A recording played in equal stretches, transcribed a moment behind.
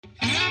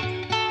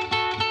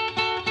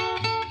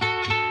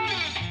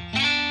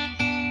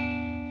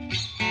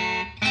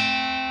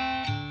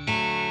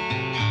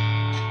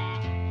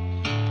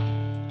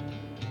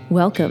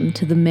Welcome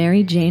to the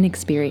Mary Jane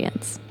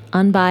Experience.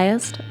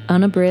 Unbiased,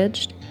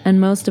 unabridged, and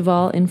most of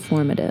all,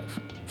 informative.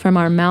 From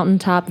our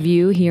mountaintop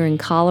view here in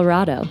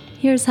Colorado,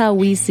 here's how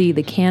we see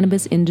the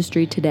cannabis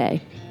industry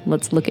today.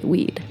 Let's look at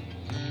weed.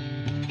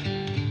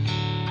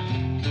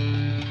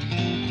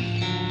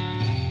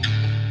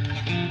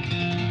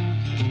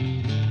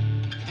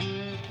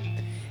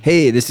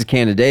 Hey, this is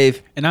Canada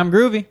Dave. And I'm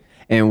Groovy.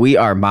 And we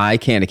are My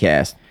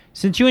Cannacast.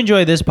 Since you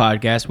enjoy this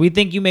podcast, we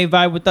think you may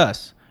vibe with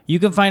us. You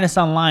can find us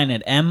online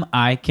at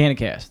MI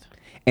Cannacast.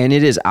 And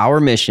it is our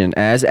mission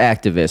as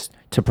activists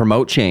to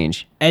promote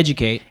change,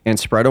 educate, and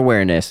spread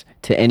awareness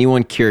to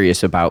anyone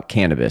curious about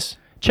cannabis.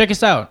 Check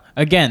us out.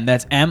 Again,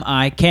 that's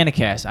MI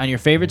Cannacast on your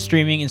favorite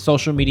streaming and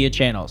social media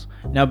channels.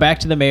 Now back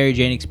to the Mary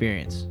Jane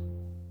Experience.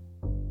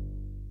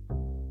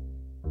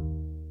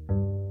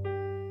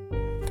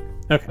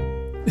 Okay.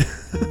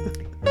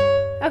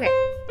 Okay,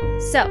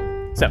 so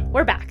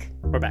we're back.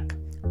 We're back.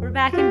 We're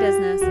back in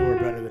business. And we're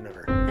better than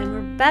ever. And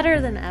we're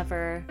better than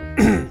ever.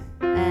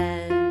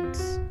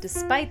 And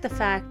despite the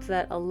fact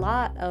that a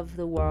lot of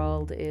the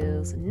world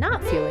is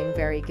not feeling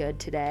very good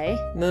today.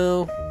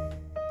 No.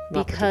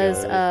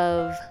 Because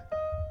of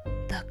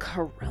the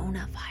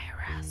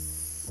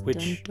coronavirus.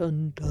 Which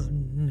dun,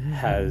 dun, dun.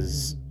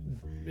 has,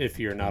 if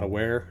you're not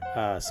aware,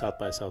 South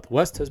by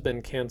Southwest has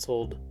been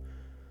canceled.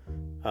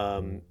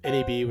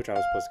 NAB, which I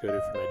was supposed to go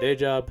to for my day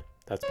job,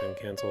 that's been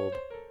canceled.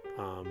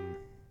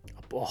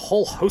 A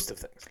whole host of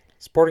things.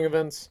 Sporting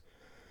events.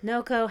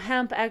 NOCO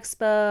Hemp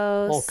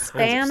Expo. All kinds of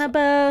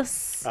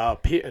Cannabis.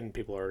 And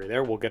people are already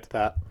there. We'll get to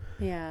that.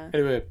 Yeah.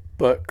 Anyway,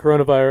 but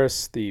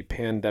coronavirus, the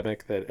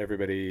pandemic that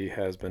everybody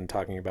has been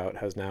talking about,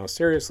 has now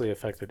seriously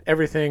affected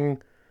everything,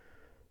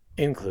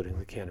 including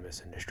the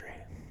cannabis industry.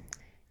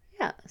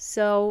 Yeah.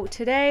 So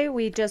today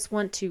we just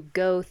want to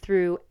go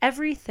through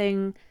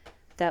everything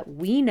that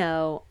we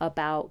know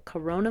about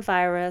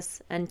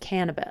coronavirus and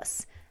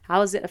cannabis.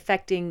 How is it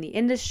affecting the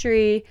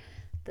industry,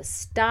 the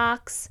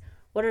stocks?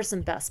 What are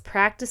some best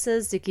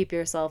practices to keep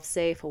yourself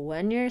safe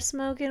when you're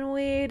smoking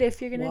weed,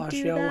 if you're going to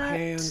do that? Wash your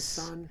hands,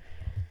 son.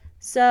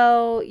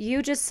 So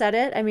you just said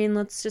it. I mean,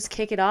 let's just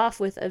kick it off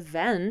with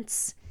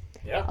events.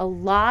 Yeah. A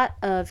lot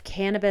of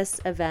cannabis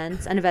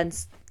events and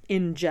events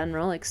in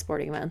general, like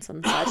sporting events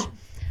and such.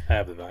 I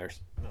have the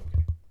virus. No,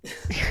 I'm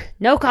kidding.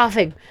 No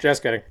coughing.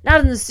 Just kidding.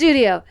 Not in the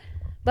studio.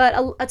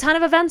 But a ton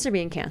of events are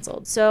being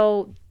canceled.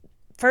 So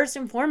first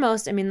and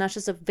foremost, I mean, that's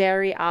just a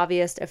very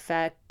obvious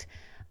effect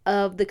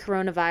of the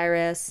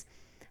coronavirus.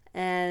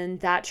 And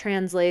that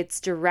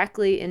translates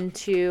directly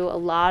into a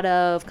lot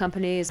of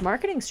companies'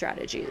 marketing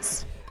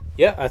strategies.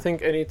 Yeah, I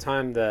think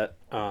anytime that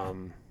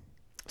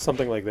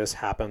something like this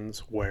happens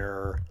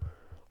where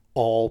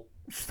all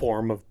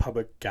form of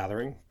public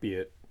gathering, be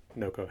it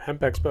NOCO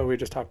Hemp Expo we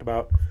just talked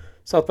about,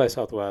 South by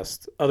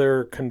Southwest,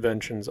 other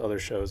conventions, other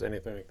shows,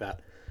 anything like that,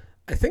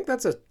 I think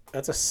that's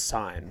a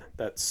sign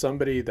that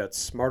somebody that's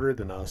smarter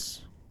than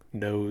us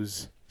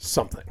knows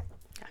something.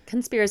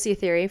 Conspiracy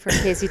theory from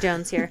Casey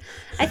Jones here.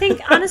 I think,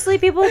 honestly,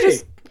 people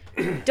just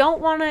don't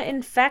want to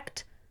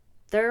infect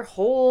their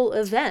whole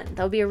event.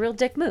 That would be a real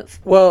dick move.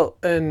 Well,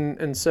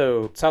 and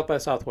so South by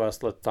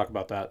Southwest, let's talk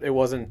about that. It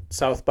wasn't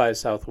South by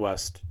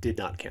Southwest did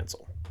not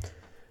cancel.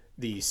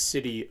 The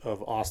city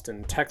of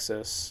Austin,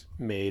 Texas,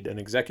 made an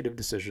executive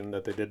decision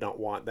that they did not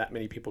want that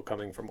many people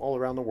coming from all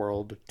around the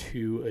world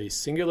to a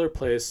singular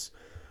place,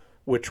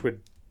 which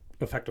would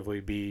effectively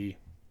be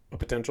a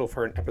potential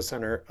for an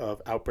epicenter of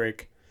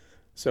outbreak.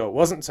 So it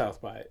wasn't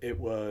South by. It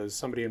was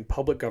somebody in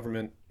public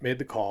government made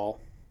the call,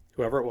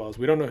 whoever it was,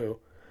 we don't know who,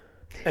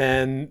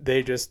 and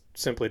they just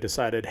simply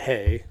decided,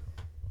 hey,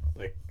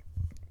 like,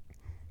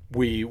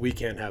 we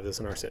can't have this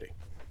in our city.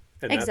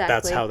 And exactly.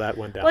 That's how that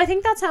went down. Well, I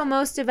think that's how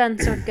most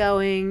events are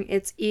going.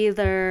 It's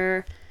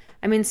either,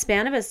 I mean,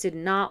 Cannabis did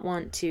not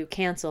want to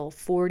cancel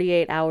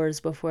 48 hours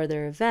before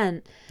their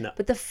event. No.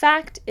 But the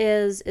fact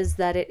is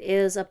that it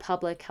is a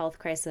public health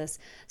crisis.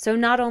 So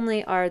not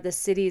only are the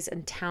cities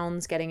and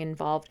towns getting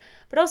involved,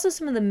 but also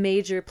some of the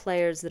major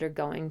players that are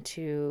going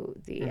to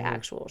the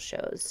actual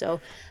shows.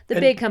 So the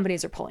big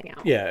companies are pulling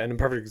out. Yeah, and a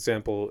perfect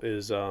example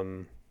is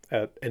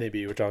at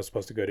NAB, which I was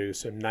supposed to go to.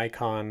 So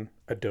Nikon,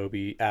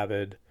 Adobe,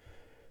 Avid,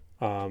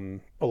 a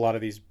lot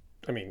of these,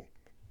 I mean,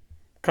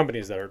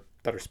 companies that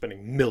are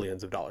spending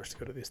millions of dollars to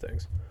go to these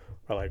things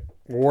are like,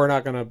 we're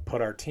not going to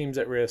put our teams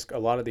at risk. A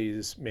lot of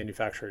these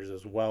manufacturers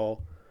as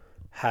well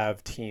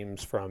have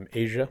teams from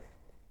Asia,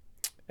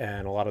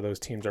 and a lot of those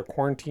teams are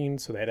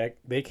quarantined, so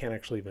they can't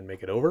actually even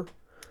make it over.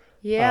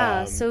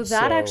 Yeah, so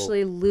that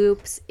actually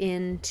loops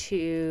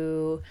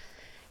into,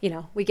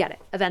 we get it.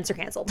 Events are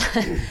canceled.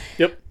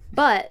 Yep.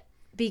 But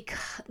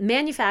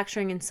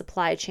manufacturing and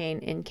supply chain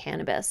in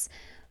cannabis,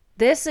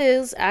 this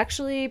is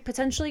actually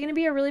potentially going to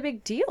be a really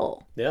big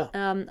deal. Yeah.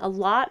 A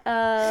lot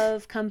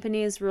of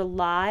companies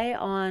rely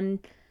on,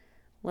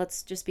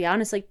 let's just be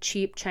honest, like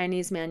cheap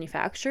Chinese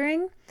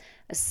manufacturing,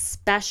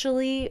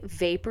 especially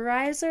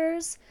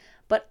vaporizers,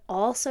 but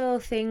also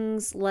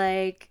things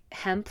like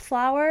hemp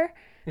flower,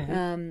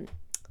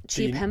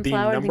 cheap hemp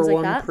flower, and things like that. The number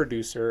one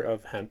producer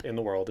of hemp in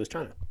the world is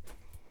China.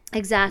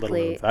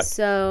 Exactly. effect.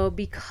 So,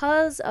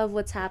 because of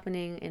what's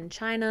happening in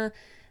China,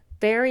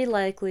 very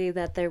likely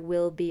that there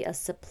will be a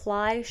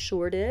supply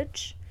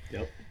shortage,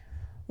 Yep.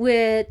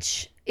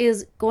 which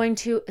is going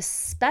to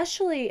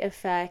especially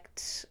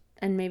affect,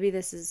 and maybe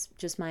this is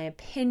just my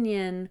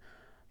opinion,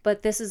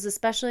 but this is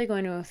especially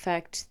going to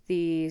affect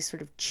the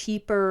sort of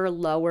cheaper,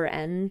 lower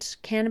end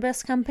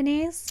cannabis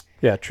companies.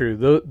 Yeah, true.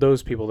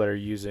 Those people that are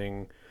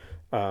using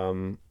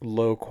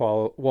low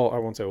quality, well, I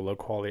won't say low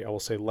quality, I will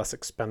say less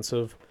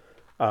expensive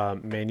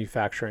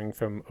manufacturing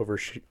from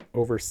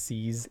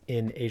overseas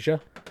in Asia,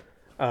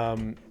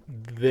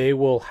 they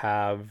will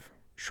have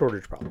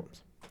shortage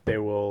problems. They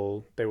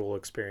will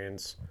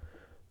experience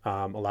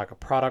a lack of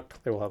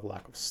product. They will have a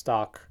lack of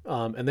stock,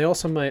 and they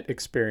also might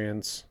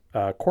experience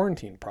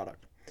quarantine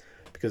product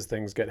because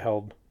things get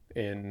held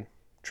in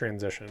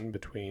transition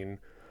between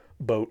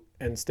boat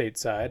and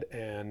stateside,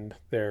 and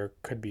there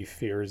could be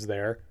fears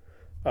there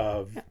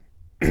of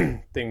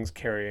things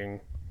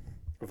carrying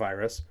a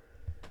virus.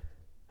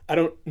 I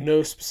don't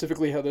know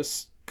specifically how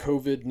this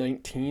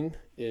COVID-19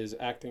 is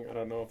acting. I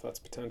don't know if that's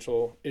a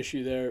potential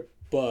issue there,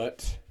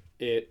 but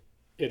it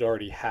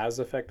already has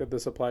affected the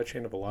supply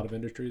chain of a lot of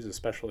industries,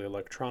 especially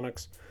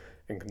electronics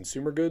and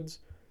consumer goods.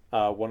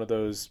 One of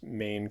those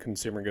main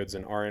consumer goods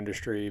in our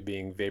industry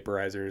being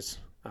vaporizers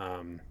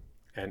and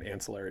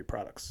ancillary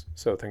products.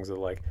 So things that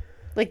like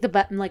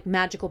Like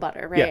magical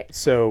butter, right? yeah.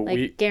 So Like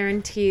we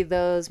guarantee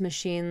those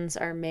machines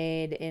are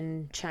made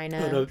in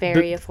China Oh, no,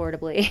 very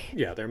affordably.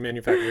 yeah, they're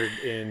manufactured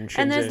in Shenzhen.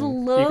 And there's You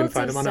can loads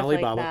find of them on stuff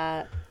like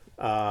Alibaba.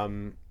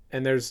 that.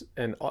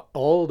 And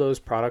all of those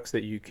products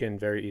that you can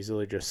very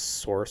easily just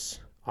source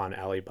on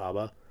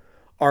Alibaba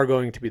are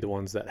going to be the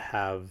ones that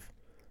have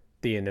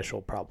the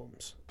initial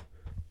problems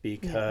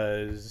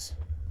because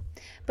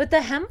But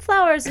the hemp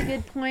flower is a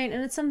good point,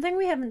 and it's something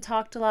we haven't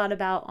talked a lot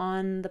about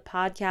on the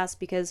podcast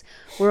because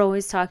we're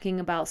always talking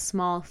about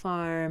small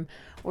farm,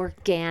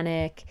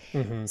 organic,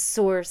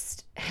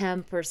 sourced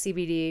hemp or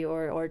CBD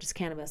or just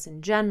cannabis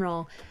in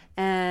general.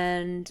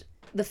 And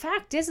the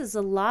fact is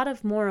a lot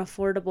of more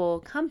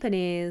affordable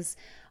companies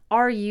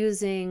are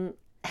using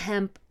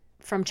hemp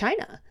from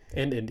China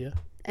and India.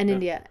 and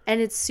India,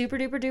 and it's super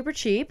duper duper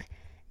cheap,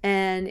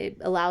 and it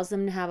allows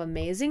them to have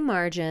amazing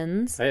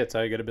margins. Hey, it's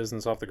how you get a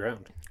business off the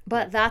ground.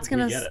 But get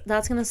it.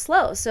 that's gonna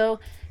slow. So,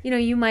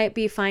 you might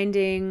be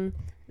finding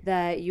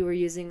that you were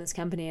using this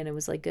company and it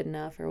was like good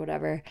enough or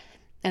whatever,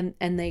 and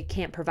they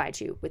can't provide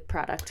you with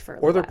product for a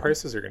Or their while.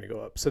 prices are going to go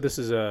up. So this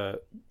is a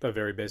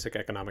very basic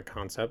economic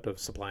concept of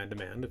supply and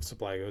demand. If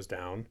supply goes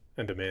down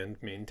and demand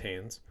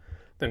maintains,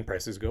 then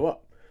prices go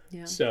up.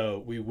 Yeah.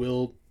 So we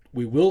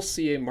will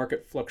see a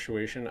market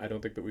fluctuation. I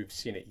don't think that we've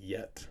seen it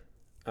yet.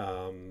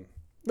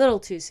 Little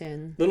too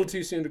soon. Little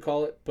too soon to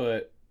call it,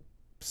 but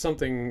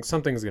something's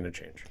going to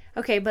change.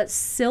 Okay, but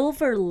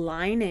silver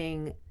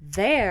lining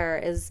there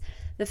is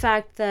the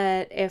fact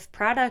that if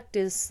product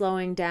is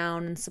slowing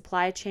down and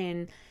supply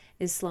chain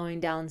is slowing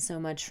down so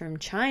much from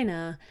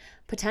China,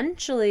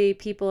 potentially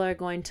people are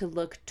going to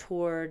look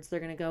towards, they're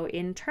going to go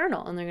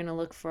internal and they're going to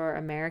look for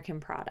American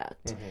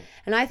product.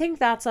 And I think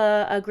that's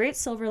a great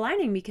silver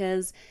lining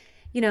because,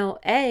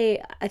 I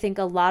think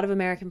a lot of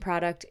American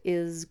product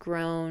is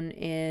grown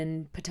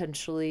in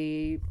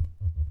potentially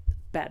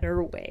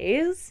better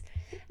ways.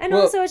 And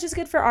Well- also, it's just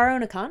good for our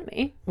own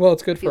economy. Well,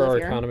 it's good you for live our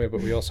here. economy,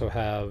 but we also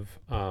have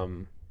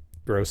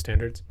grow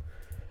standards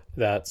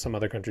that some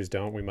other countries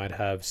don't. We might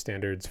have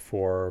standards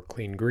for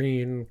clean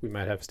green. We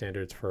might have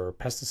standards for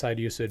pesticide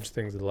usage,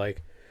 things of the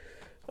like.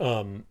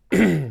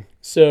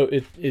 So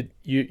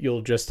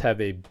you'll just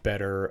have a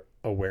better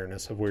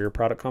awareness of where your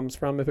product comes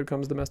from if it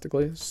comes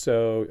domestically.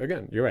 So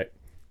again, you're right.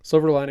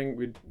 Silver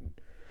lining,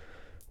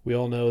 we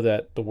all know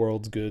that the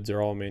world's goods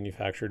are all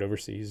manufactured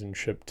overseas and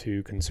shipped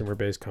to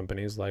consumer-based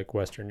companies like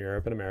Western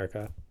Europe and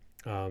America.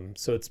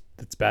 So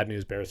it's bad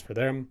news bears for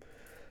them.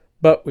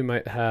 But we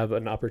might have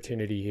an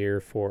opportunity here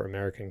for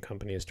American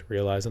companies to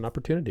realize an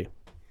opportunity.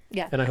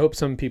 Yeah. And I hope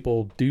some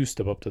people do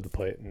step up to the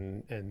plate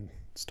and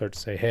start to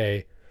say,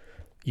 hey,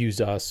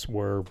 use us,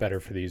 we're better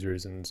for these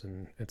reasons.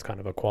 And it's kind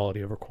of a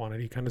quality over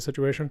quantity kind of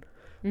situation.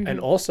 And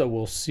also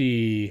we'll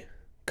see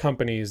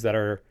companies that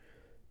are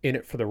in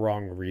it for the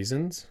wrong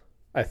reasons,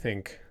 I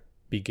think,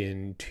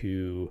 begin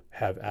to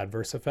have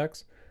adverse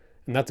effects.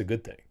 And that's a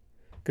good thing.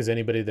 Because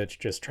anybody that's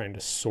just trying to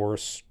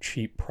source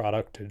cheap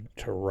product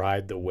to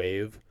ride the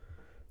wave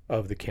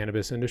of the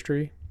cannabis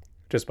industry,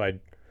 just by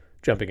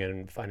jumping in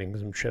and finding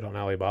some shit on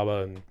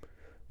Alibaba and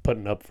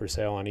putting up for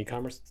sale on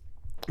e-commerce,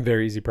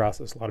 very easy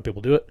process. A lot of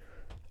people do it.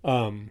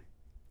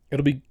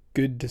 It'll be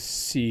good to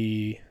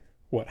see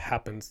what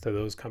happens to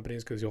those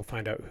companies because you'll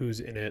find out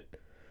who's in it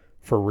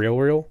for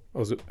real,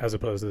 as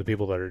opposed to the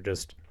people that are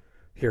just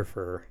here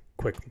for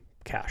quick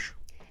cash.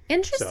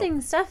 Interesting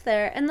stuff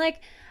there. And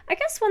I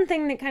guess one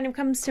thing that kind of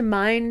comes to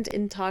mind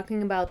in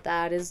talking about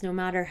that is no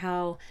matter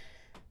how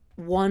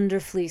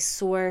wonderfully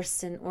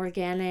sourced and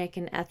organic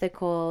and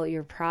ethical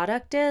your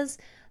product is,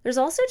 there's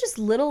also just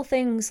little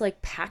things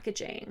like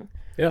packaging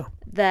Yeah.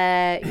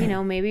 that,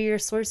 maybe you're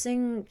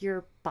sourcing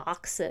your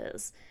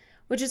boxes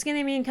which is going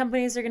to mean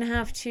companies are going to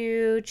have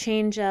to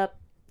change up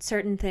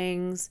certain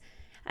things.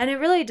 And it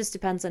really just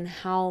depends on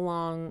how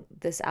long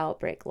this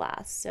outbreak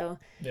lasts. So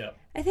Yeah.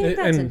 I think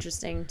that's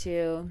interesting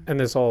too. And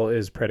this all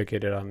is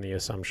predicated on the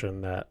assumption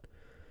that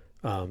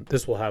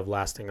this will have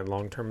lasting and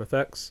long-term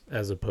effects,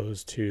 as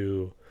opposed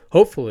to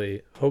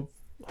hopefully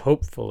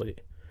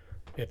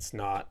it's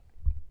not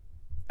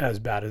as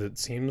bad as it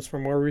seems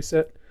from where we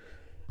sit.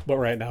 But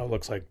right now it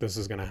looks like this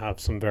is going to have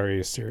some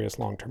very serious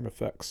long-term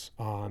effects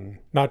on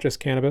not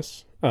just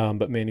cannabis,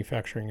 but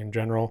manufacturing in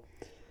general,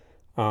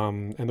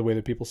 and the way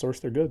that people source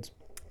their goods.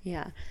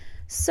 Yeah.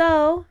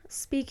 So,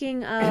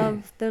 speaking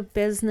of the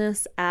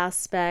business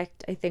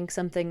aspect, I think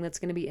something that's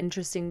going to be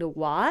interesting to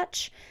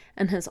watch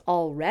and has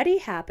already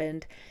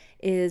happened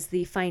is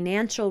the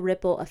financial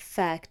ripple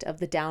effect of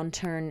the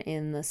downturn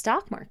in the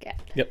stock market.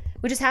 Yep.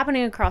 Which is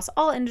happening across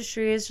all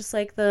industries, just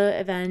like the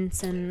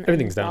events and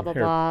Everything's blah, down blah,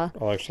 here. blah.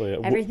 Oh, actually,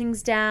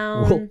 Everything's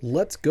down. well,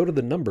 let's go to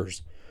the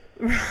numbers.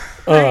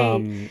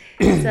 Right.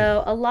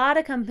 So a lot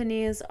of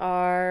companies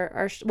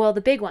are well,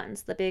 the big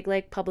ones, the big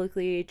like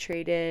publicly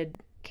traded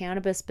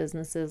cannabis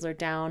businesses are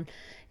down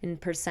in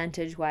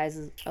percentage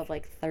wise of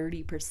like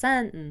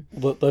 30%. And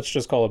Let's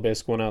just call a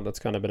basic one out. That's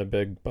kind of been a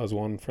big buzz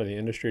one for the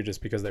industry,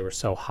 just because they were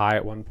so high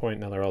at one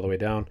point. Now they're all the way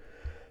down.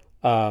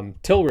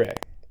 Tilray,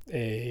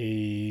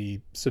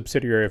 a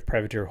subsidiary of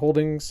Privateer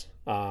Holdings,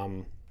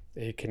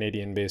 a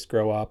Canadian-based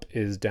grow op,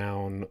 is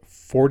down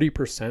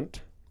 40%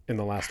 in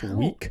the last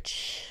week,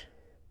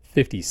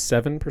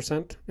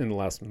 57% in the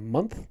last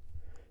month,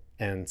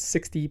 and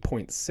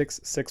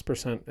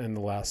 60.66% in the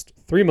last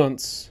 3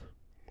 months.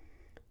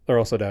 They're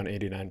also down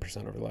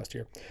 89% over the last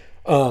year.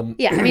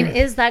 yeah, I mean,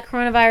 is that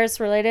coronavirus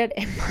related?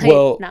 It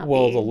might not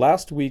well, be. the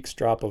last week's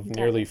drop of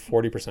nearly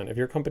 40%. If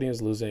your company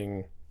is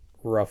losing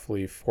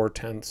roughly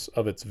 4/10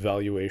 of its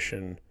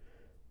valuation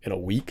in a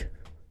week,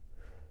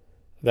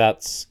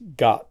 that's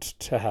got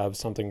to have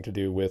something to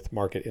do with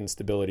market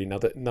instability. Now,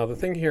 the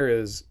thing here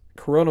is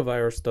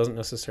coronavirus doesn't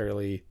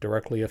necessarily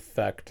directly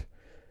affect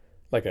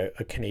like a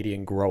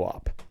Canadian grow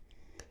op.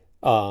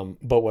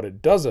 But what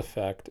it does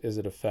affect is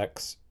it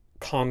affects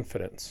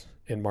confidence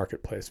in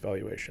marketplace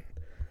valuation.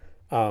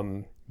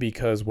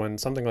 Because when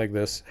something like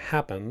this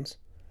happens,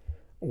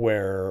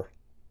 where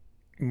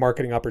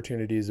marketing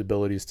opportunities,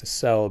 abilities to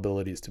sell,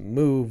 abilities to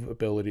move,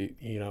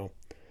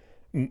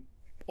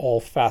 all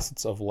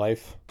facets of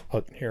life.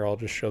 Here, I'll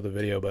just show the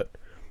video, but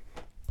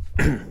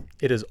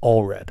it is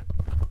all red.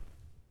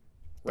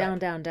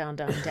 Down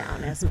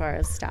as far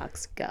as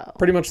stocks go.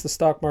 Pretty much the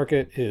stock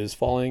market is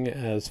falling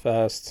as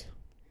fast.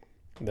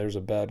 There's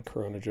a bad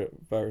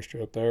coronavirus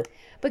joke there.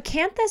 But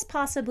can't this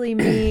possibly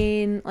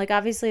mean, like,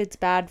 obviously it's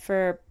bad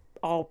for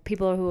all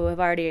people who have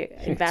already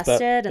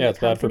invested in the company. Yeah, it's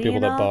bad for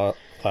people that bought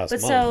last month.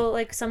 But so,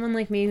 like, someone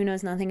like me who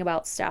knows nothing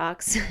about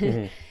stocks,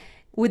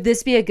 would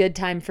this be a good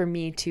time for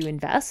me to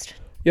invest?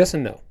 Yes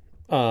and no.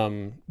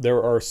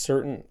 There are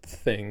certain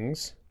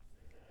things,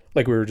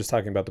 like we were just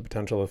talking about the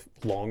potential of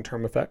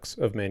long-term effects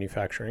of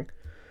manufacturing.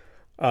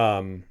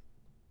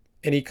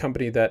 Any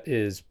company that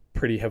is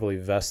pretty heavily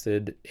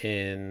vested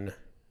in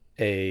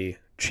a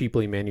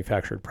cheaply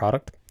manufactured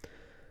product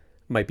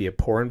might be a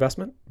poor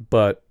investment,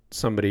 but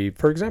somebody,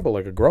 for example,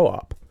 like a grow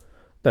op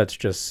that's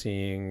just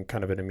seeing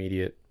kind of an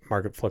immediate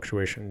market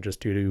fluctuation just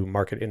due to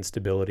market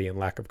instability and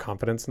lack of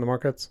confidence in the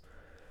markets,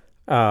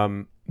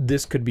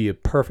 this could be a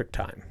perfect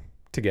time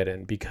to get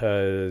in,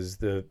 because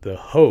the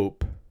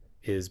hope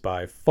is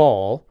by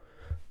fall,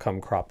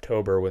 come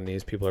Croptober, when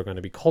these people are going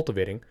to be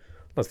cultivating,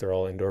 unless they're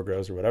all indoor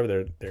grows or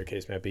whatever their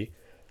case might be,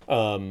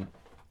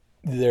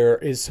 there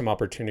is some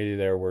opportunity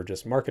there where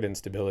just market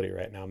instability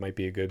right now might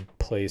be a good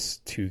place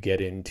to get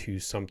into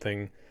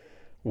something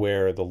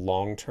where the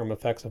long-term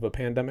effects of a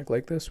pandemic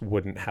like this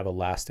wouldn't have a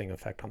lasting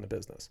effect on the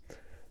business.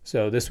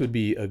 So this would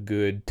be a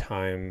good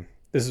time.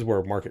 This is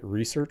where market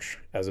research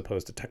as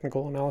opposed to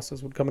technical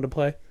analysis would come into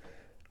play.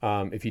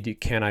 If you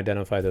can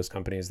identify those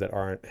companies that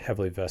aren't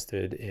heavily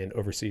vested in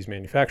overseas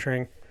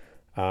manufacturing,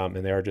 and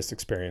they are just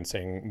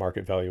experiencing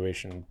market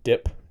valuation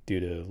dip due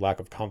to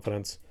lack of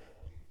confidence.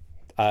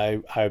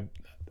 I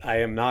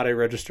am not a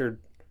registered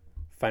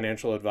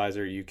financial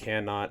advisor. You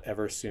cannot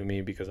ever sue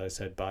me because I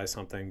said buy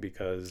something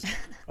because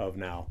of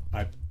now.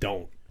 I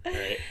don't.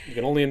 Right? You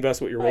can only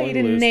invest what you're willing to lose.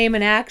 You didn't name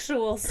an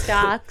actual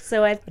stock,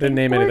 so I think didn't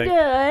name we're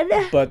anything.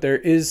 good. But there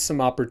is some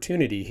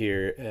opportunity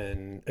here,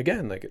 and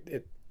again, like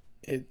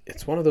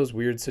it's one of those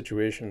weird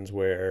situations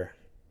where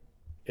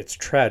it's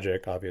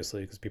tragic,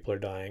 obviously, because people are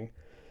dying,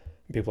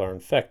 people are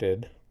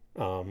infected.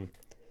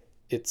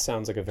 It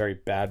sounds like a very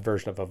bad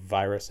version of a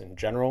virus in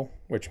general,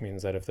 which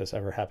means that if this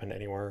ever happened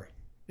anywhere,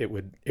 it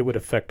would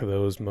affect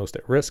those most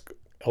at risk: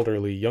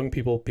 elderly, young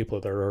people, people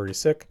that are already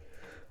sick,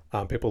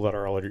 people that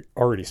are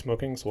already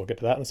smoking. So we'll get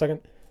to that in a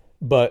second.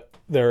 But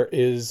there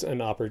is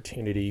an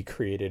opportunity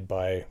created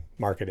by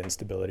market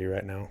instability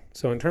right now.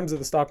 So in terms of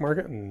the stock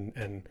market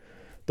and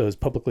those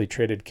publicly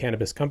traded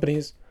cannabis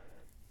companies,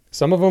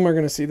 some of them are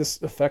going to see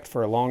this effect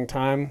for a long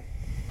time.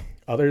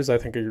 Others, I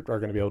think, are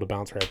going to be able to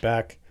bounce right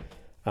back.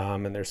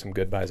 And there's some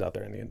good buys out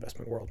there in the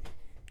investment world.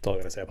 That's all I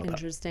got to say about that.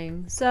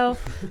 Interesting. So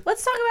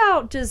let's talk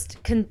about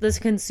just this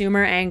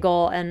consumer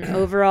angle and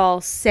overall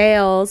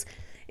sales.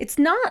 It's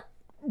not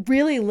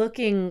really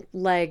looking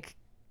like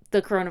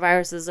the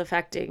coronavirus is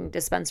affecting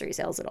dispensary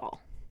sales at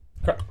all.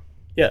 Correct.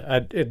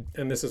 Yeah,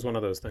 and this is one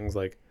of those things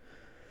like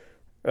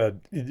a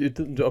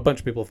bunch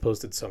of people have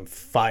posted some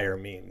fire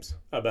memes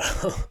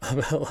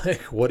about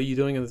like, what are you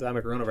doing in the time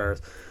of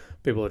coronavirus?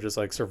 People are just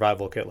like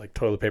survival kit, like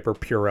toilet paper,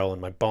 Purell,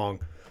 and my bong.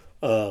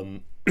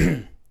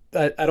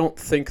 I don't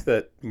think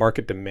that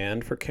market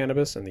demand for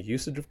cannabis and the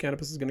usage of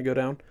cannabis is going to go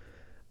down.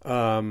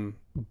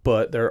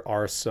 But there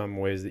are some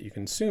ways that you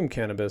consume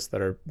cannabis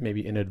that are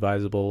maybe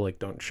inadvisable, like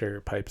don't share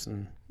your pipes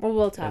and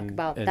we'll talk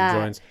about and that.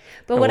 joints.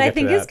 But And what we'll I get to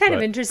think that, is kind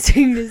of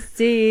interesting to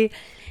see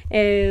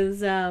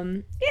is,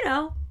 I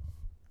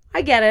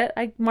get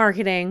it,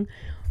 marketing,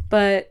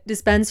 but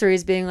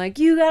dispensaries being like,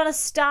 you gotta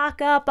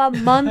stock up a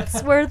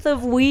month's worth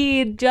of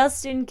weed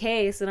just in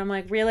case. And I'm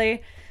like,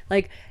 really?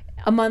 Like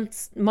a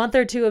month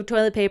or two of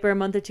toilet paper, a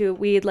month or two of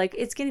weed, like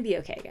it's gonna be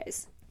okay,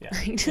 guys.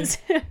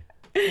 Yeah.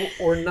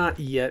 Or not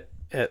yet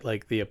at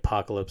like the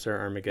apocalypse or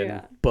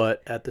Armageddon,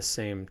 but at the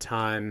same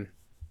time,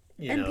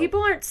 you know,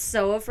 people aren't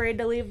so afraid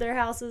to leave their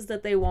houses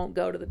that they won't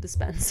go to the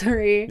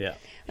dispensary. Yeah.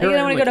 Like, you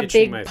don't want to go to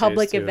big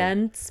public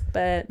events,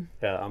 but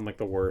yeah, I'm like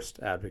the worst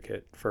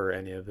advocate for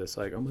any of this.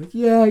 Like, I'm like,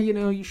 yeah,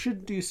 you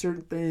should do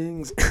certain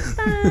things.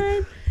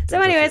 fine.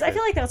 So anyways, I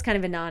feel like that was kind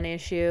of a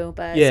non-issue,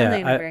 but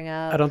something to bring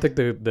up. I don't think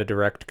the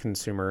direct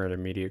consumer and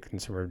immediate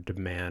consumer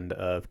demand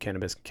of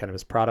cannabis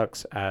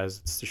products as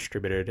it's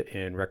distributed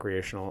in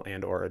recreational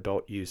and or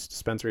adult use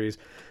dispensaries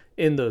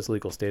in those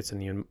legal states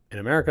in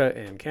America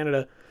and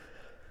Canada,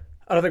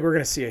 I don't think we're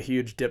going to see a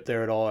huge dip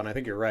there at all. And I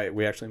think you're right.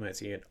 We actually might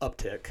see an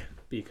uptick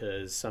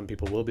because some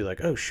people will be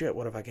like, oh shit,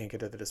 what if I can't get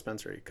to the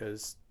dispensary?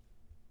 Because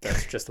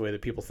that's just the way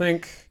that people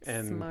think.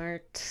 And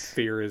smart.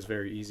 Fear is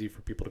very easy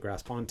for people to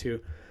grasp onto.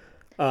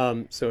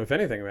 So if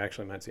anything, we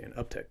actually might see an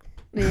uptick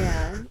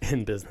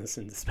in business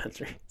in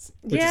dispensaries,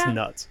 which is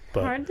nuts.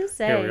 But hard to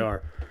say. Here we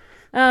are.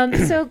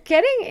 So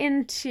getting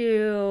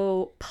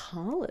into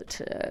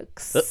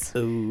politics.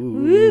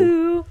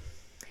 Ooh.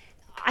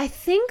 I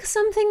think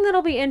something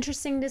that'll be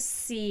interesting to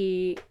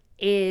see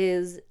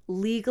is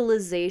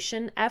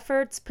legalization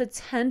efforts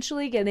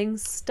potentially getting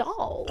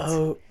stalled.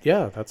 Oh,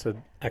 yeah, that's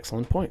an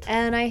excellent point.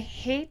 And I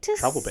hate to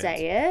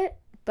say it,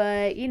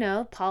 but,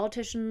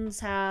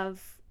 politicians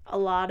have a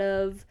lot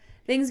of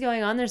things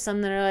going on. There's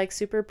some that are like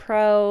super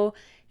pro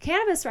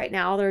cannabis right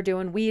now. They're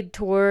doing weed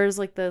tours,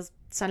 like the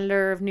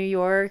senator of New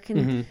York.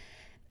 And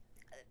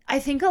I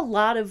think a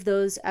lot of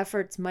those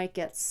efforts might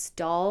get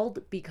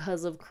stalled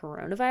because of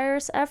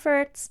coronavirus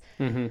efforts,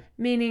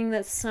 meaning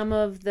that some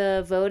of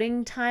the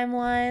voting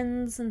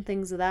timelines and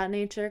things of that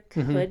nature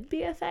could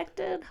be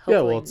affected.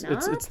 Hopefully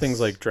it's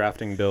things like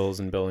drafting bills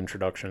and bill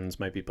introductions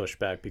might be pushed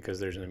back because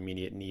there's an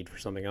immediate need for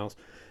something else.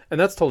 And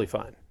that's totally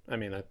fine. I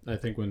mean, I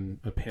think when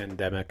a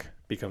pandemic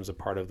becomes a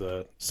part of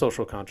the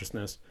social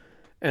consciousness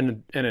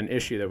and an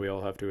issue that we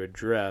all have to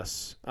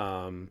address,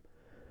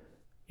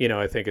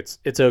 I think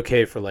it's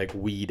okay for like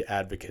weed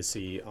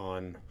advocacy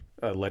on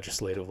a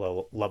legislative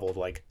level,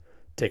 like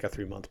take a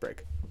 3-month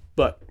break.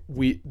 But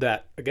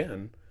that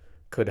again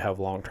could have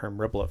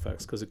long-term ripple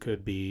effects because it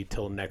could be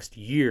till next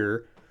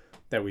year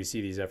that we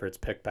see these efforts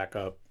pick back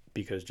up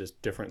because just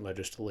different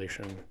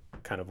legislation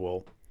kind of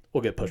will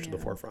get pushed to the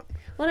forefront.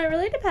 Well, it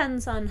really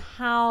depends on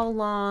how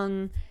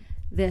long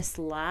this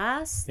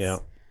lasts. Yeah.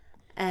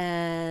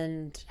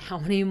 And how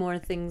many more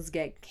things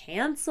get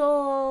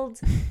canceled,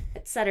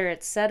 et cetera,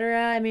 et cetera.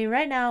 I mean,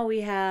 right now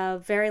we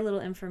have very little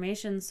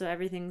information, so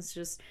everything's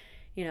just,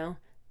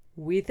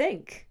 we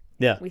think.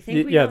 Yeah. We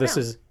think we yeah, don't this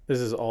know.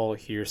 is all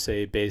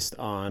hearsay based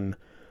on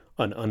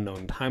an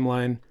unknown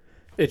timeline.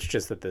 It's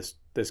just that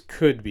this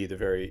could be the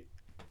very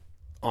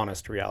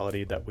honest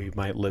reality that we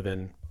might live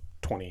in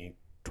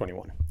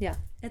 2021. Yeah.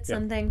 It's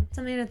something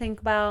to think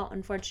about.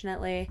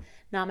 Unfortunately,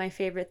 not my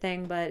favorite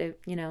thing, but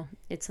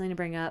it's something to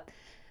bring up.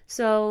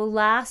 So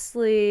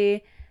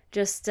lastly,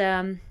 just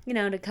to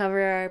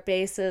cover our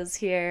bases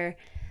here,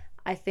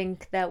 I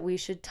think that we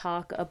should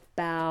talk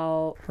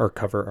about or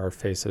cover our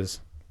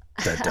faces.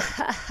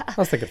 I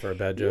was thinking for a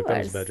bad joke. That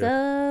was a bad joke.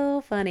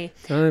 So funny.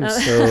 I'm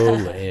so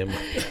lame.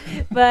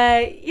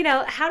 But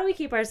how do we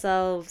keep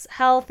ourselves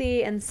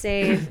healthy and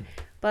safe,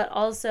 but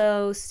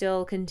also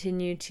still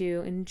continue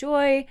to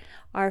enjoy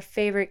our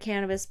favorite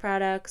cannabis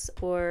products?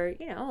 Or,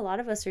 a lot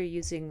of us are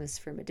using this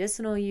for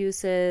medicinal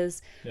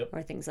uses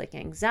or things like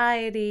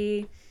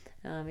anxiety.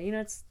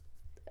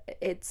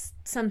 It's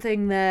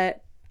something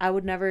that I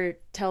would never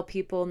tell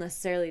people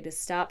necessarily to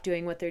stop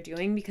doing what they're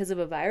doing because of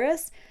a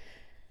virus.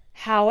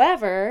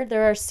 However,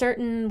 there are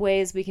certain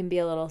ways we can be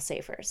a little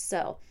safer.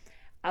 So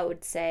I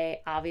would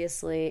say,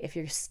 obviously, if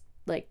you're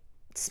like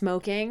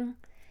smoking,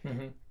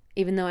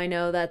 even though I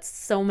know that's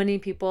so many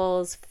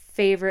people's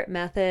favorite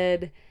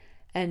method,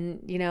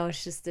 and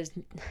it's just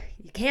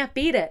you can't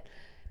beat it.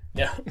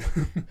 Yeah.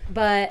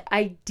 But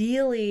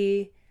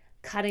ideally,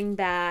 cutting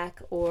back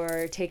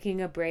or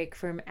taking a break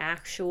from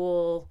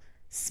actual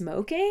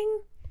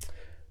smoking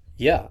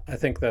Yeah, I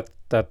think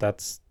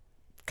that's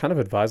kind of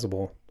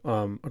advisable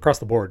across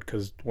the board,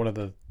 because one of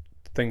the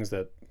things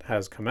that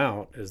has come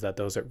out is that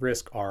those at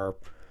risk are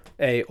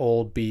A,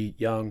 old, B,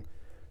 young,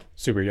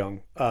 super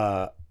young,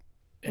 and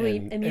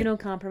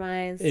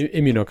Immunocompromised.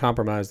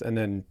 immunocompromised, and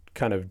then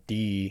kind of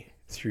D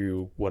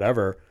through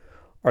whatever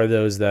are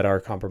those that are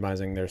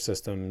compromising their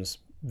systems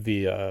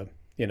via,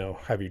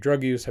 heavy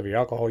drug use, heavy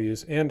alcohol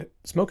use, and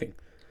smoking.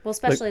 Well,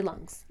 especially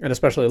lungs. And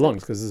especially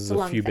lungs, because this is a a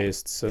lung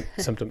few-based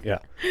symptom. Yeah.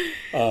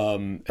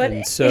 But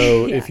and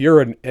so yeah. if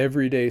you're an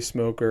everyday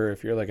smoker,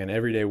 if you're like an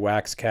everyday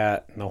wax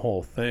cat and the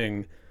whole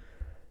thing,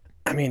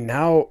 I mean,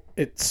 now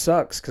it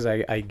sucks because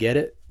I get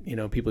it.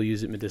 People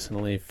use it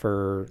medicinally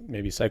for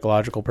maybe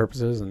psychological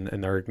purposes, and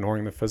they're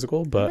ignoring the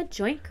physical. I'm But a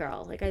joint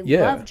girl. Like, I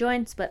Yeah. love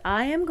joints, but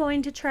I am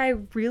going to try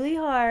really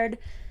hard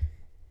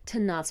to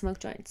not smoke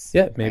joints.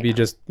 yeah, maybe right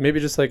now.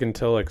 just like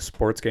until like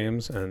sports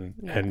games and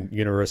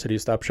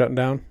universities stop shutting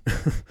down,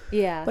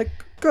 Yeah. like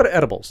go to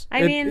edibles.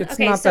 I mean, it's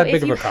okay, not so that big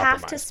if of you a have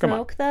compromise. to Come on.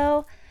 smoke,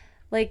 though,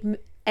 like,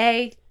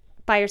 A,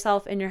 by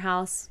yourself in your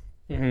house,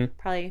 Mhm.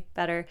 probably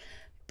better.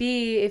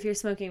 B, if you're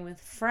smoking with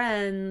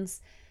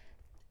friends,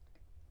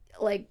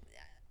 like,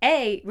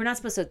 A, we're not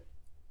supposed to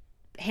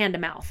hand to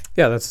mouth.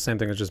 Yeah, that's the same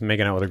thing as just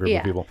making out with a group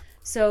of people.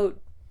 So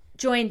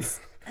joints,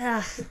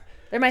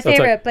 they're my So it's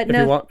favorite, like, but if you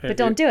no, want- but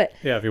don't do it.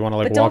 Yeah, if you want to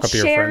like But walk don't up to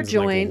your share friends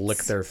and like joints. lick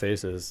their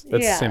faces,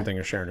 that's Yeah. the same thing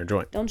as sharing a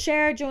joint. Don't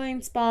share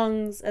joints,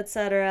 bongs,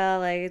 etc.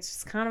 Like, it's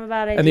just kind of a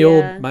bad idea. And the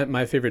old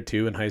my favorite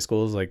too in high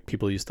school is like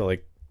people used to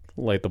like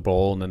light the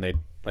bowl and then they'd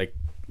like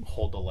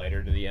hold the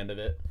lighter to the end of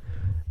it,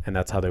 and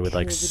that's how they would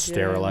like Kill the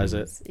sterilize it.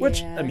 germs.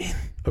 Which Yeah. I mean,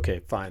 okay,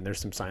 fine. There's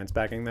some science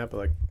backing that, but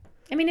like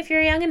I mean, if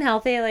you're young and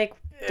healthy, like,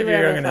 if do you're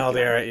whatever young the and fuck healthy,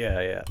 you all want.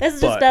 right, yeah. This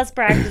is But just best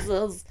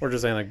practices. we're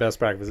just saying like best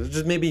practices.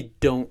 Just maybe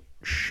don't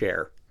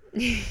share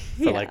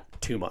for like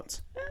 2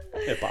 months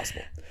if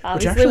possible.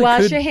 Obviously, actually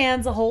wash could- your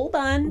hands a whole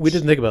bunch. We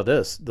didn't think about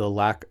this, the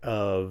lack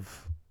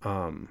of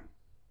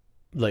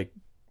like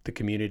the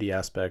community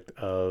aspect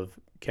of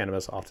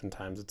cannabis.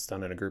 Oftentimes it's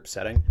done in a group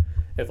setting.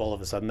 If all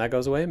of a sudden that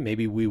goes away,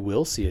 maybe we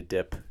will see a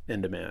dip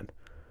in demand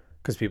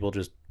because people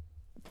just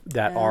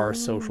that are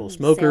social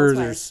smokers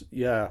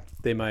sales-wise.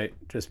 they might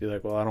just be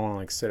like, well, I don't want to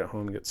like sit at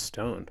home and get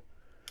stoned.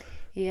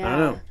 Yeah. I don't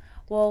know.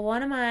 Well,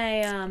 one of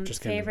my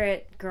Just kidding.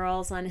 favorite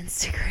girls on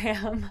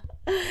Instagram,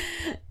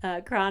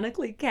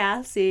 Chronically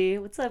Cassie,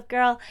 what's up,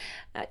 girl?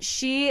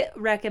 She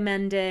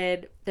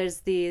recommended there's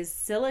these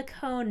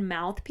silicone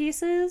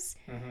mouthpieces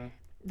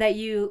that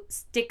you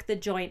stick the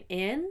joint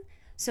in.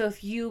 So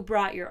if you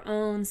brought your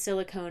own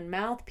silicone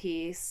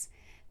mouthpiece,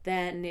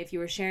 then if you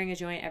were sharing a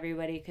joint,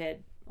 everybody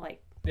could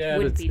like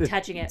wouldn't be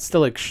touching it. It's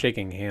still like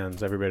shaking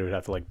hands. Everybody would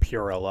have to like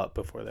Purell up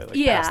before they like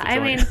Yeah, pass the I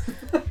joint.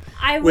 mean,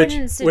 I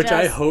wouldn't suggest. Which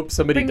I hope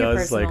somebody bring your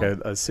does like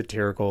personal. a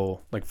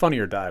satirical, like Funny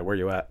or Die, where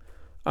you at?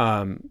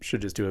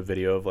 Should just do a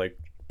video of like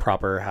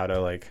proper how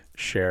to like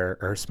share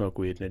or smoke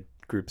weed in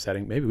a group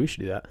setting. Maybe we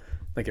should do that.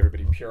 Like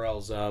everybody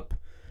Purells up,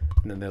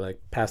 and then they like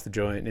pass the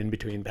joint. And in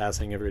between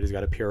passing, everybody's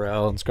got a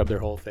Purell and scrub their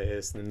whole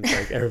face. And then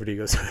like everybody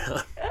goes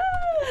around.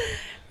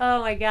 Oh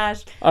my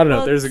gosh. I don't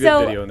know. There's a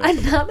good video in there.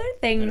 Another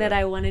thing that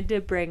I wanted to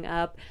bring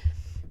up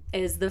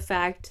is the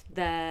fact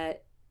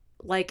that,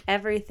 like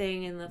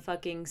everything in the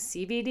fucking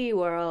CBD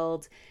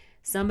world,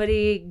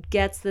 somebody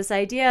gets this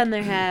idea in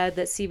their head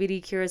that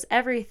CBD cures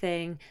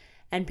everything,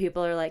 and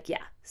people are like,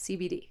 yeah,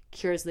 CBD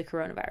cures the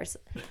coronavirus.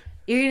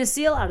 You're going to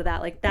see a lot of that.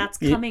 Like, that's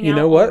coming You out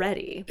know what?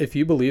 already. If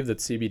you believe that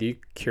CBD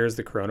cures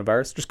the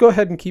coronavirus, just go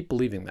ahead and keep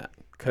believing that,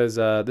 because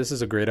this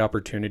is a great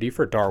opportunity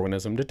for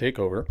Darwinism to take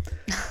over.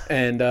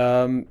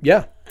 And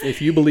yeah,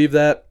 if you believe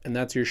that and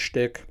that's your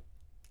shtick,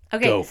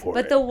 Okay, go for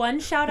but it. the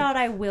one shout out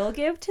I will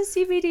give to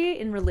CBD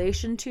in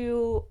relation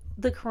to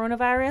the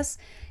coronavirus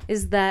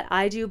is that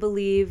I do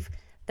believe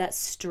that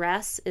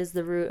stress is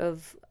the root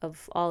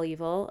of all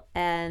evil,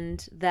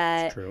 and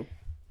that true.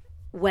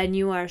 when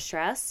you are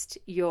stressed,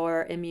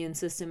 your immune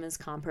system is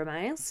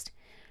compromised.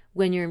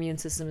 When your immune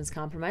system is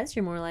compromised,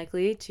 you're more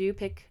likely to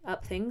pick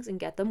up things and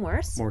get them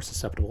worse. More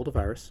susceptible to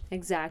virus,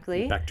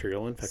 Exactly.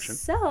 bacterial infection.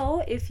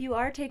 So, if you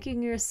are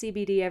taking your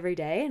CBD every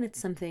day and it's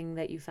something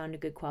that you found a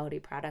good quality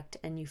product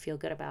and you feel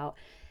good about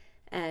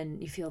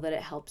and you feel that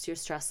it helps your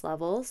stress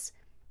levels,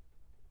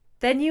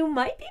 then you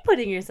might be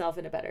putting yourself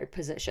in a better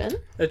position.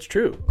 That's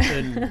true.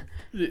 And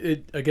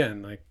it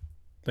again,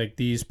 like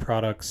these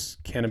products,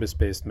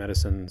 cannabis-based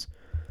medicines,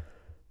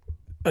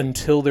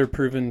 until they're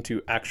proven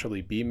to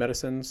actually be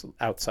medicines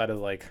outside of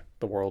like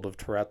the world of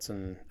Tourette's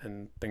and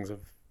things of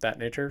that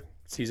nature,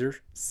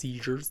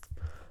 seizures,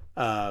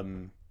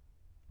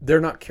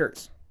 they're not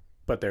cures,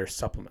 but they're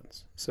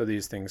supplements. So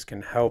these things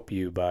can help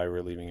you by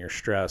relieving your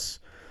stress,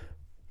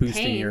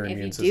 boosting Pain, your if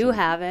immune you system, do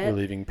have it.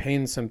 relieving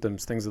pain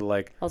symptoms, things of the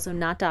like. Also,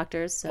 not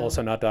doctors. So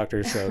Also not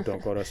doctors, so don't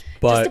quote us.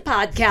 just a But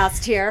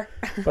podcast here.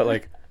 but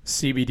like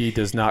CBD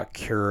does not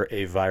cure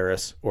a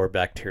virus or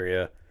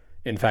bacteria.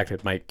 In fact,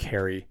 it might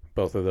carry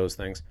both of those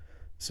things.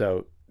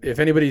 So if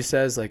anybody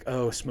says like,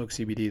 oh, smoke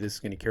CBD, this is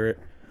going to cure it,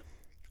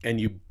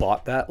 and you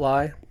bought that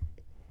lie,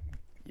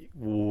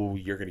 ooh,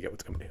 you're going to get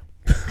what's coming to you.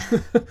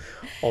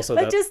 Also,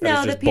 But just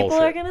know is that people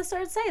bullshit. are going to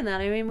start saying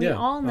that. I mean, we Yeah,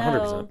 all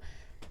know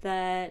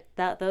 100%.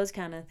 that those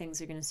kind of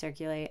things are going to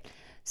circulate.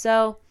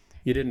 So,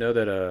 You didn't know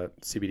that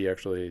CBD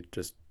actually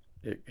just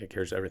it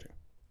cures everything.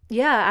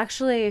 yeah,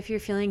 actually, if you're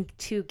feeling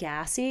too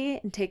gassy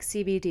and take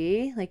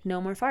CBD, like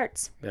no more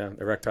farts. Yeah,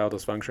 erectile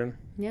dysfunction.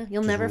 Yeah,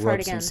 you'll Just never rub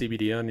fart again. some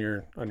CBD on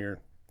your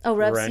Oh,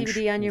 rub wrench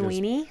CBD on your and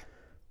just- weenie?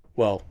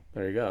 Well,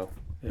 there you go.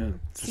 Yeah.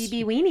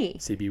 CB Weenie.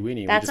 CB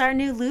Weenie. That's our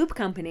new lube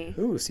company.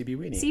 Ooh, CB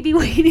Weenie. CB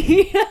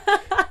Weenie.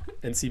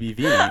 And CB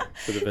Weenie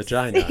for the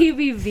vagina.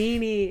 CB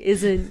Weenie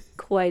isn't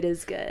quite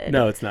as good.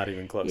 No, it's not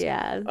even close.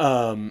 Yeah.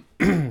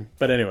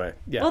 But anyway,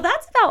 yeah. Well,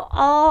 that's about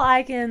all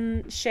I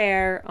can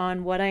share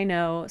on what I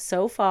know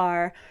so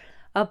far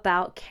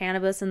about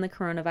cannabis and the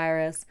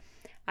coronavirus.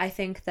 I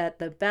think that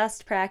the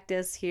best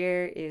practice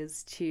here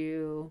is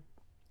to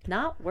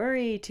not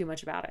worry too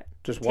much about it.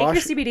 Just Take wash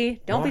your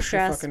CBD. Don't be Wash your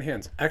stressed. fucking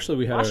hands. Actually,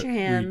 we had Wash your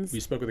hands. We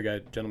spoke with a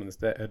gentleman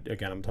that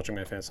again, I'm touching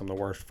my face. I'm the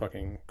worst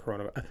fucking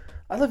coronavirus.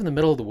 I live in the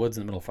middle of the woods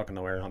in the middle of fucking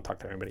nowhere. I don't talk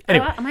to anybody.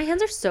 Anyway, My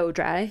hands are so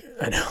dry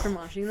I know. from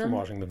washing them. From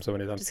washing them so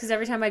many times. Just because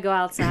every time I go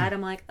outside,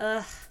 I'm like,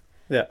 ugh.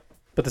 Yeah.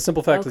 But the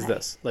simple fact is Okay.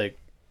 this. Like,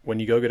 when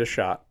you go get a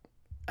shot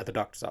at the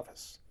doctor's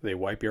office, they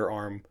wipe your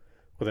arm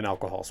with an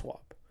alcohol swab.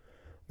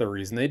 The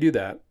reason they do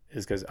that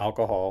is because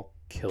alcohol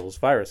kills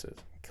viruses,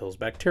 kills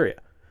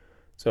bacteria.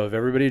 So if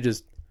everybody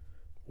just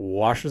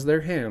washes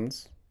their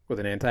hands with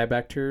an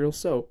antibacterial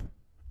soap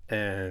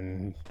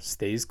and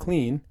stays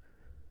clean,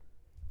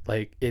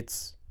 like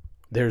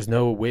there's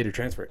no way to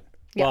transfer it.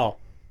 Yeah. Well,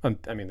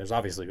 I mean, there's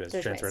obviously ways to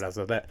There's transfer ways. it as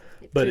of that,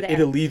 Through but the it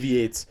air.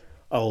 alleviates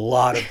a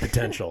lot of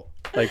potential.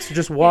 Like, so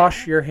just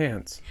wash your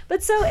hands.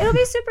 But so it'll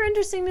be super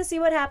interesting to see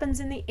what happens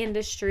in the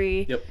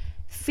industry. Yep.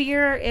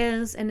 Fear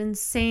is an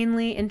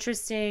insanely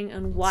interesting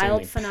and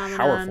wild Insanely phenomenon.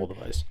 Powerful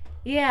device.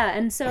 Yeah,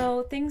 and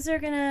so things are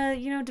gonna,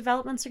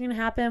 developments are gonna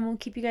happen. We'll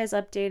keep you guys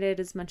updated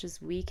as much as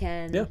we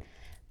can. Yeah.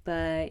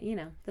 But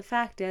the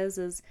fact is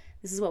this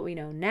is what we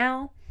know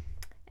now,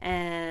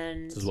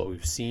 and This is what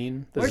we've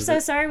seen. we're so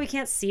sorry we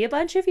can't see a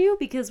bunch of you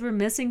because we're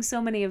missing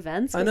so many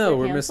events. I 'cause know they're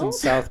we're missing canceled.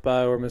 South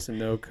by. We're missing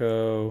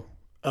NoCo.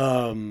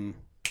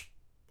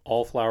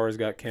 All Flowers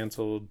got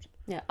canceled.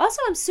 Yeah. Also,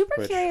 I'm super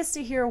Which- curious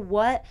to hear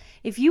what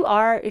if you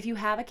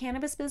have a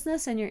cannabis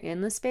business and you're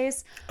in the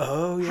space,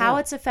 Oh yeah. how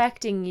it's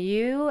affecting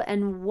you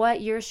and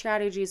what your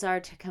strategies are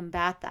to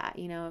combat that.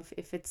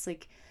 If it's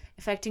like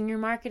affecting your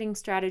marketing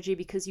strategy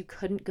because you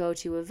couldn't go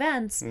to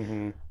events,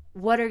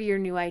 what are your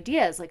new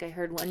ideas? Like I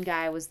heard one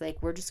guy was like,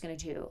 we're just going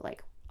to do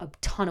like a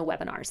ton of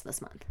webinars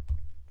this month.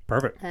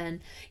 Perfect.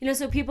 And,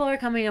 so people are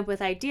coming up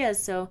with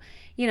ideas. So,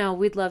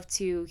 we'd love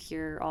to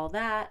hear all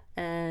that.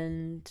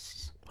 And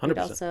we'd 100%.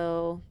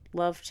 also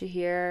love to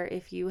hear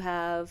if you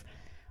have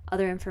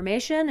other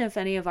information. If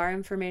any of our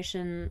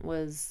information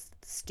was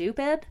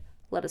stupid,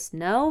 let us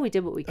know. We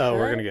did what we could. Oh,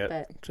 we're gonna get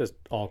but- just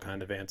all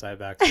kind of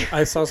anti-vax.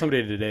 I saw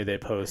somebody today. They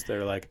post.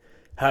 They're like,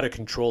 how to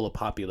control a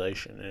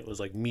population, and it was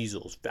like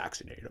measles,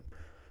 vaccinate them,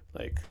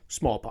 like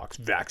smallpox,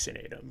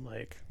 vaccinate them,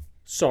 like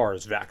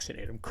SARS,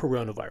 vaccinate them,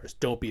 coronavirus,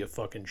 don't be a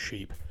fucking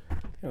sheep.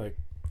 You're like,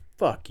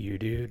 fuck you,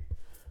 dude.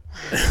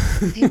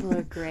 People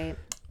are great.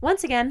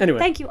 Once again, Anyway.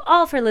 thank you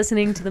all for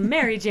listening to the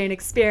Mary Jane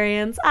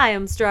Experience. I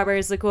am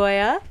Strawberry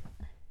Sequoia.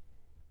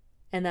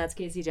 And that's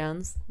Casey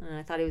Jones.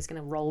 I thought he was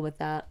going to roll with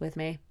that with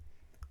me.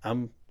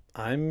 I'm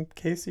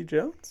Casey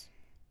Jones.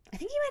 I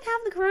think he might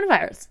have the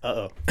coronavirus.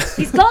 Uh-oh.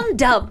 He's gone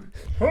dumb.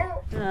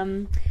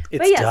 It's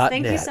But yes,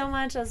 thank you .net. so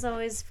much, as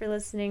always, for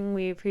listening.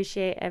 We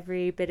appreciate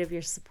every bit of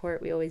your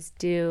support. We always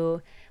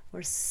do.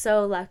 We're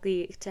so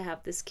lucky to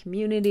have this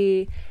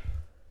community.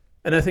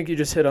 And I think you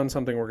just hit on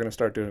something we're going to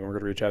start doing. We're going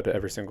to reach out to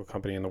every single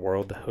company in the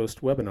world to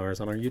host webinars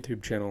on our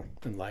YouTube channel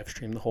and live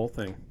stream the whole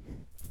thing.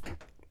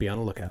 Be on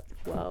the lookout.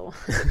 Whoa.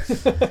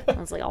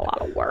 Sounds like a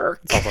lot of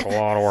work. Sounds like a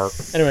lot of work.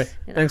 Anyway,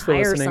 And thanks for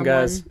hire listening,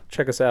 guys. someone.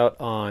 Check us out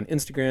on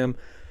Instagram,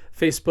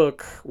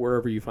 Facebook,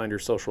 wherever you find your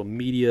social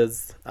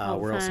medias. All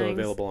We're also things.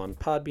 available on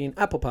Podbean,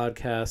 Apple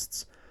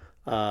Podcasts,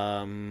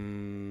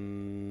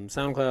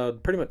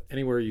 SoundCloud, pretty much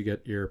anywhere you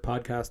get your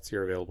podcasts,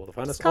 you're available to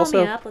find us. Just call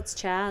Also, me up. Let's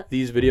chat.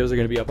 these videos are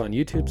going to be up on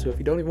YouTube, so if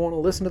you don't even want to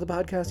listen to the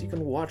podcast, you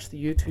can watch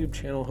the YouTube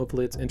channel.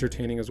 Hopefully it's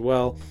entertaining as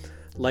well.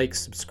 Like,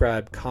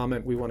 subscribe,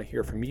 comment. We want to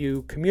hear from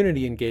you.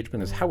 Community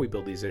engagement is how we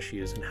build these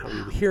issues and how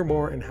we hear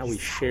more and how we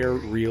share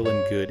real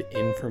and good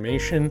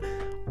information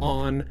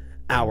on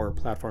our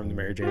platform, The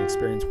Mary Jane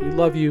Experience. We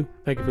love you.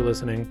 Thank you for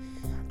listening.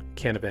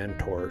 Canavan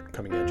Tour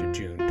coming at you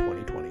June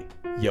 2020.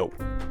 Yo.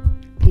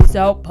 Peace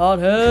out,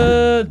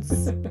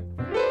 potheads.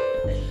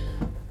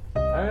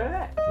 All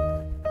right.